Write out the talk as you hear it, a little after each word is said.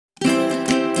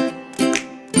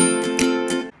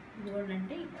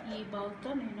బౌల్తో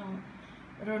నేను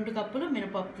 2 కప్పులు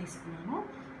మినపప్పు తీసుకున్నాను.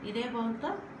 ఇదే బౌల్తో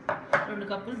 2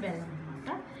 కప్పులు బెల్లం అన్నమాట.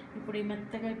 ఇప్పుడు ఈ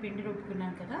మెత్తగా పిండి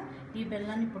రుబ్బుకున్నాను కదా, ఈ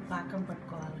బెల్లాన్ని ఇప్పుడు పాకం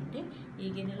పట్టుకోవాలండి. ఈ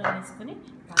గిన్నెలో వేసుకొని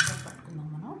పాకం పట్టుకుందాం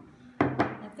మనం.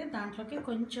 అయితే దాంట్లోకి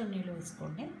కొంచెం నీళ్ళు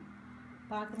వేసుకోండి.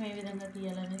 పాకం ఏ విధంగా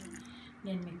తీయాలనేది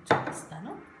నేను మీకు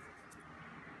చూపిస్తాను.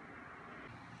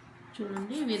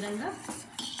 చూడండి, ఈ విధంగా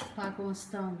పాకం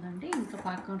వస్తూ ఉందండి. ఇంకా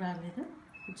పాకం రాలేదు.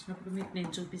 వచ్చినప్పుడు మీకు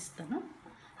నేను చూపిస్తాను.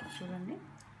 చూడండి,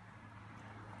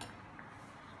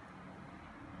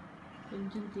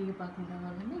 కొంచెం తీగ పాకం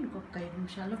రావాలని ఇంకొక 5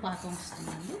 నిమిషాల్లో పాకం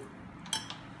వస్తుందండి.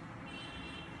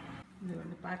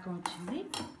 ఇదిగోండి, పాకం వచ్చింది.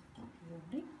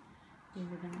 ఇదిగోండి, ఈ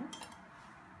విధంగా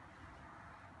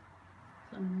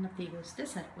సన్న తీగ వస్తే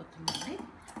సరిపోతుందండి.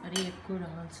 మరి ఎక్కువ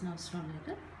రావాల్సిన అవసరం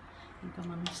లేదు. ఇంకా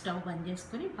మనం స్టవ్ బంద్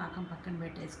చేసుకొని పాకం పక్కన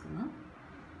పెట్టేసుకున్నాం.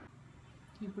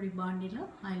 ఇప్పుడు ఈ బాండీలో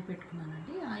ఆయిల్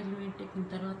పెట్టుకున్నానండి. ఆయిల్ వేడెక్కిన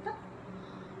తర్వాత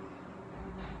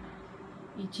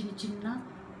ఈ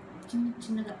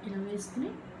చిన్నగా ఇలా వేసుకుని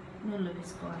నూనెలో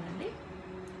వేసుకోవాలండి.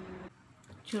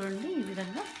 చూడండి, ఈ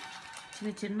విధంగా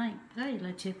చిన్నగా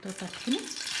ఇలా చేతితో తట్టుకుని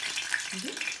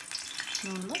ఇది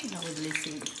నూనెలో ఇలా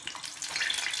వదిలేసేది.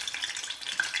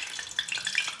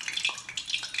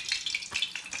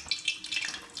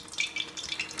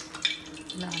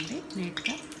 ఇలా అండి,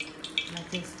 నీట్గా ఇలా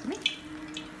చేసుకుని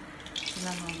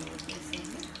ఇలా నూనెలో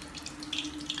వదిలేసేయండి.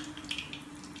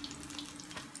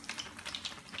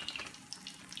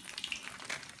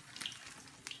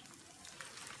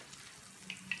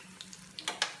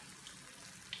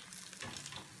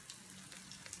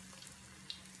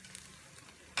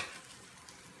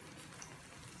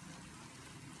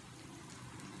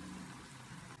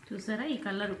 చూసారా, ఈ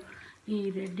కలరు, ఈ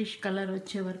రెడ్డిష్ కలర్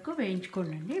వచ్చే వరకు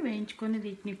వేయించుకోండి. వేయించుకొని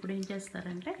వీటిని ఇప్పుడు ఏం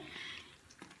చేస్తారంటే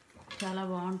చాలా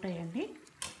బాగుంటాయండి.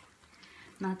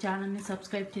 నా ఛానల్ని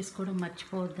సబ్స్క్రైబ్ చేసుకోవడం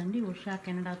మర్చిపోవద్దండి. ఉషా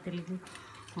కెనడా తెలుగు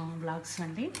బ్లాగ్స్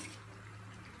అండి.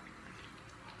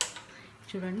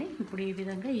 చూడండి, ఇప్పుడు ఈ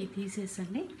విధంగా ఇవి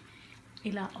తీసేసండి.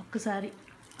 ఇలా ఒక్కసారి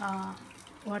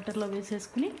వాటర్లో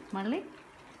వేసేసుకుని మళ్ళీ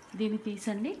దీన్ని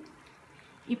తీసండి.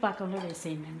 ఈ పాకంలో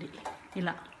వేసేయండి.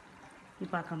 ఇలా ఈ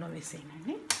పాకంలో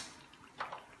వేసేయండి.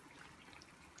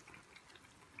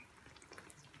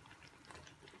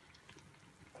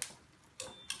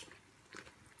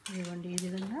 ఇవ్వండి, ఈ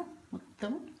విధంగా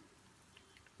మొత్తం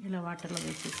ఇలా వాటర్లో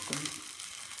వేసేసుకోండి.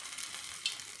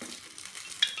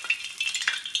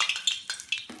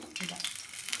 ఇలా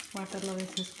వాటర్లో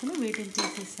వేసేసుకుని వీటిని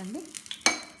తీసేసండి.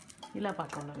 ఇలా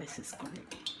పాకంలో వేసేసుకోండి.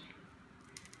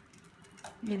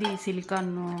 ఇది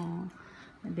సిలికాన్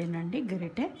ఇదేనండి,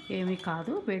 గరిటె ఏమీ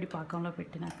కాదు. వేడి పాకంలో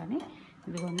పెట్టినా కానీ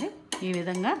ఇదిగోండి, ఈ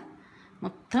విధంగా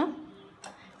మొత్తం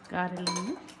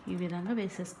గారెలను ఈ విధంగా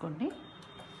వేసేసుకోండి.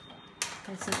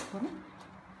 వేసేసుకొని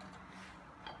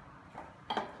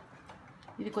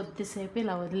ఇది కొద్దిసేపు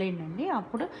ఇలా వదిలేయండి.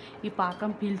 అప్పుడు ఈ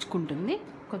పాకం పీల్చుకుంటుంది.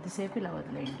 కొద్దిసేపు ఇలా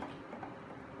వదిలేయండి.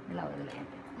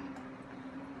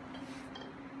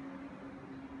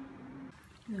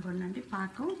 ఇదిగోండి,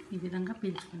 పాకం ఈ విధంగా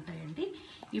పీల్చుకుంటాయండి.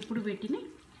 ఇప్పుడు వీటిని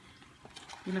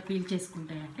ఇలా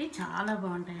పీల్చేసుకుంటాయండి. చాలా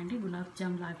బాగుంటాయండి. గులాబ్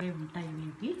జామ్ లాగే ఉంటాయి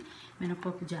ఇవి.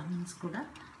 మినపప్పు జామున్స్ కూడా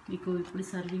మీకు ఇప్పుడు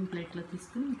సర్వింగ్ ప్లేట్లో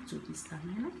తీసుకుని మీకు చూపిస్తాను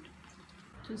నేను.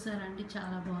 చూసారండి,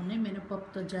 చాలా బాగున్నాయి.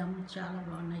 మినపప్పుతో జామ్ చాలా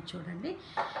బాగున్నాయి. చూడండి,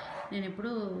 నేను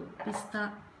ఎప్పుడు పిస్తా,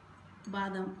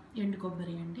 బాదం, ఎండు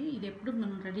కొబ్బరి అండి, ఇది ఎప్పుడు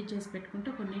మనం రెడీ చేసి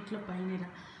పెట్టుకుంటే కొన్నిట్లో పైన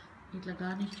ఇట్లా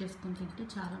గార్నిష్ చేసుకొని తింటే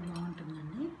చాలా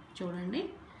బాగుంటుందండి. చూడండి,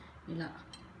 ఇలా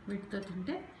వీటితో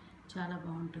తింటే చాలా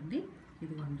బాగుంటుంది.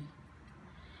 ఇదిగోండి,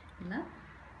 ఇలా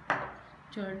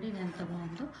చూడండి, ఇది ఎంత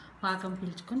బాగుందో. పాకం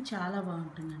పీల్చుకొని చాలా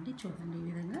బాగుంటుందండి. చూడండి,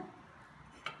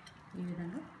 ఈ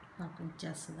విధంగా పాకం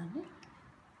వచ్చేస్తుందండి.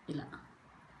 ఇలా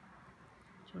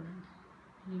చూడండి,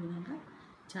 ఈ విధంగా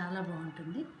చాలా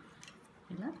బాగుంటుంది.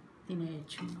 ఇలా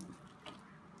తినేయచ్చు.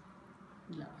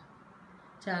 ఇలా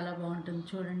చాలా బాగుంటుంది.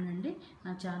 చూడండి,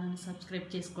 నా ఛానల్ని సబ్స్క్రైబ్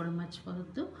చేసుకోవడం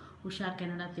మర్చిపోవద్దు. ఉషా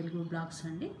కెనడా తెలుగు బ్లాగ్స్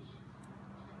అండి.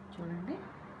 చూడండి,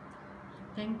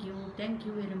 thank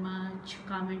you very much.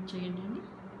 Comment చేయండి.